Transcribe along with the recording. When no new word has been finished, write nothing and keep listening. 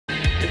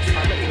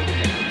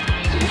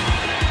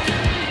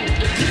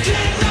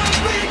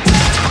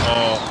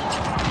Oh,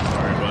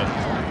 sorry, bud.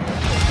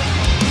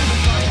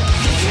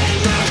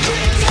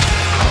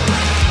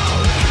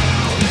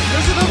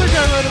 There's another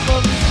guy right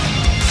above me.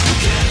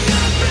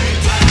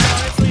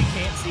 Honestly,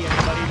 can't see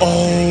anybody.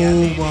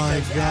 Oh my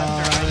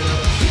god.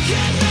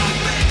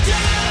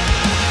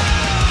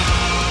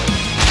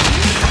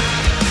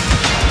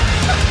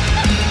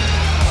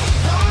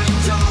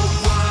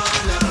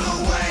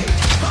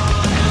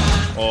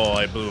 Oh,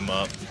 I blew him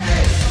up.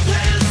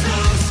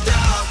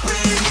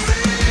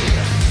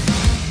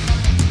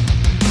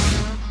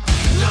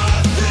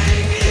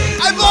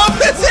 I blew up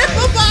his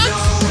info box!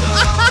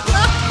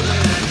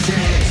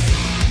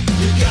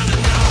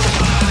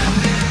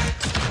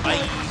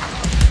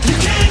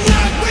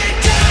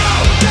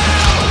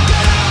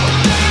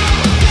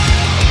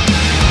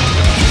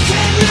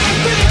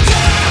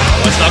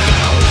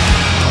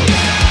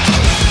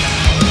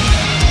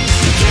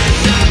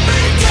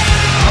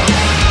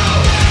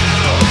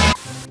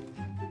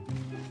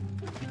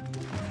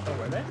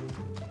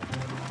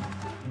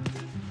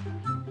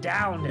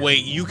 Down.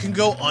 Wait, you can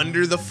go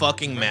under the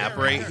fucking map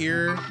right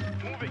here?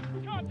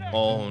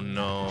 Oh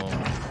no.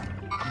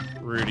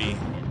 Rudy.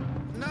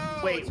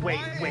 Wait.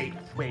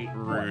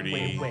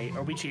 Rudy. Wait.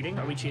 Are we cheating?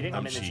 Are we cheating?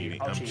 I'm in the cheating.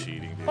 cheat. I'll I'm cheat.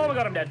 cheating, dude. Oh my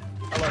god, I'm dead.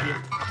 I love you.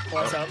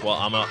 What's up? Well,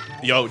 I'm up.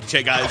 Yo,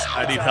 check, guys.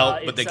 I need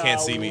help, but they can't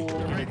see me.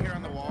 Right here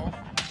on the wall.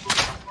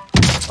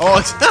 Oh,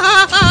 it's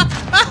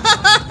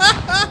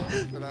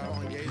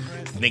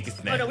Snake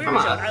Snake. Oh, no, we Come were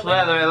on, shot.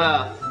 slither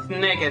the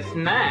snake a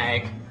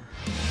snag.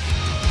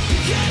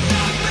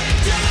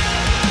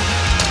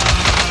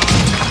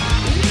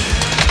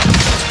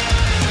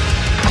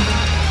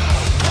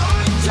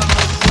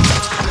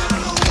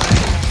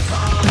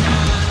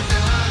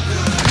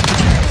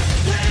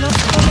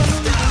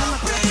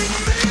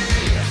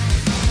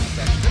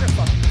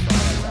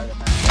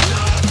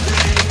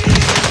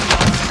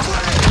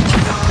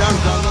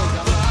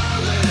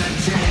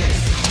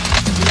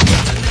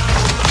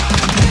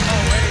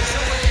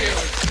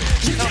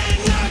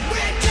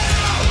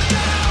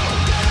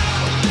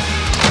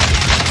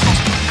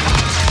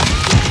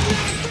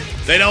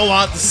 They don't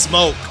want the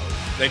smoke.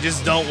 They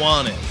just don't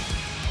want it.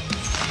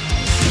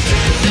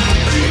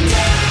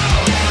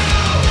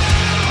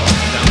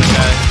 Down the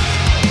guy.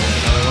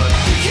 Another one.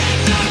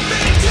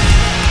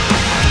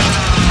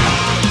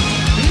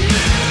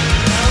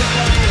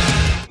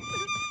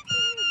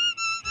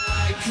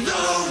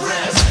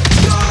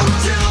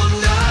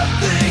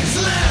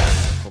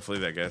 Hopefully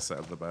that guy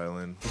stabbed the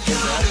violin.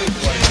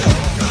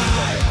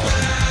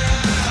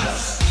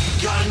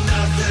 Got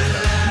nothing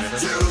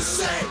left to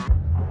say.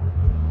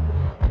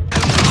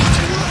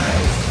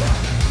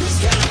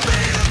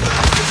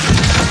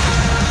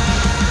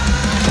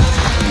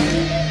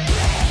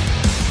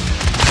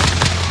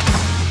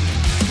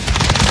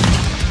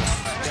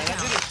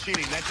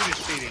 That dude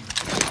is cheating.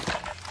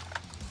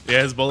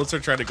 Yeah, his bullets are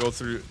trying to go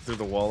through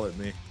the wall at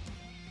me.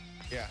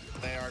 Yeah,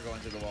 they are going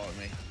through the wall at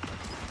me.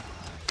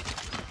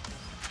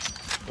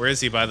 Where is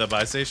he? By the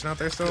buy station out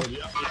there still?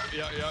 Yeah,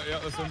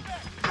 listen.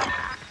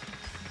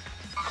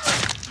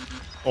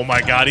 Oh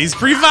my god, he's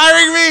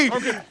pre-firing me!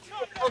 Okay.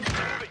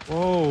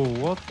 Whoa,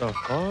 what the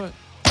fuck?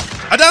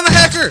 I downed the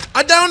hacker!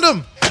 I downed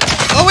him!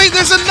 Oh wait,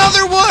 there's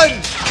another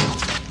one!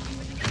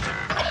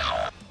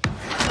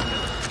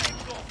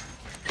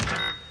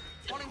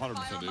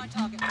 100%, dude.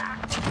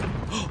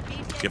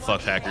 Get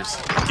fucked, hackers.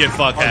 Get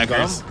fucked,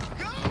 hackers.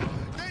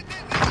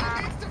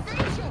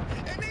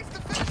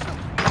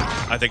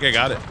 I think I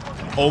got it.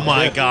 Oh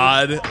my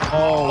god.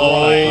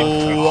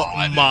 Oh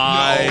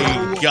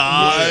my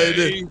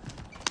god.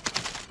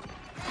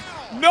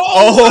 No!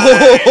 Oh!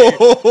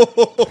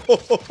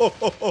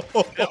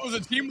 That was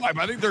a team wipe.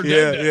 I think they're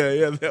dead.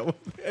 Yeah. That one.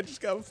 I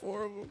just got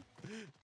 4 of them.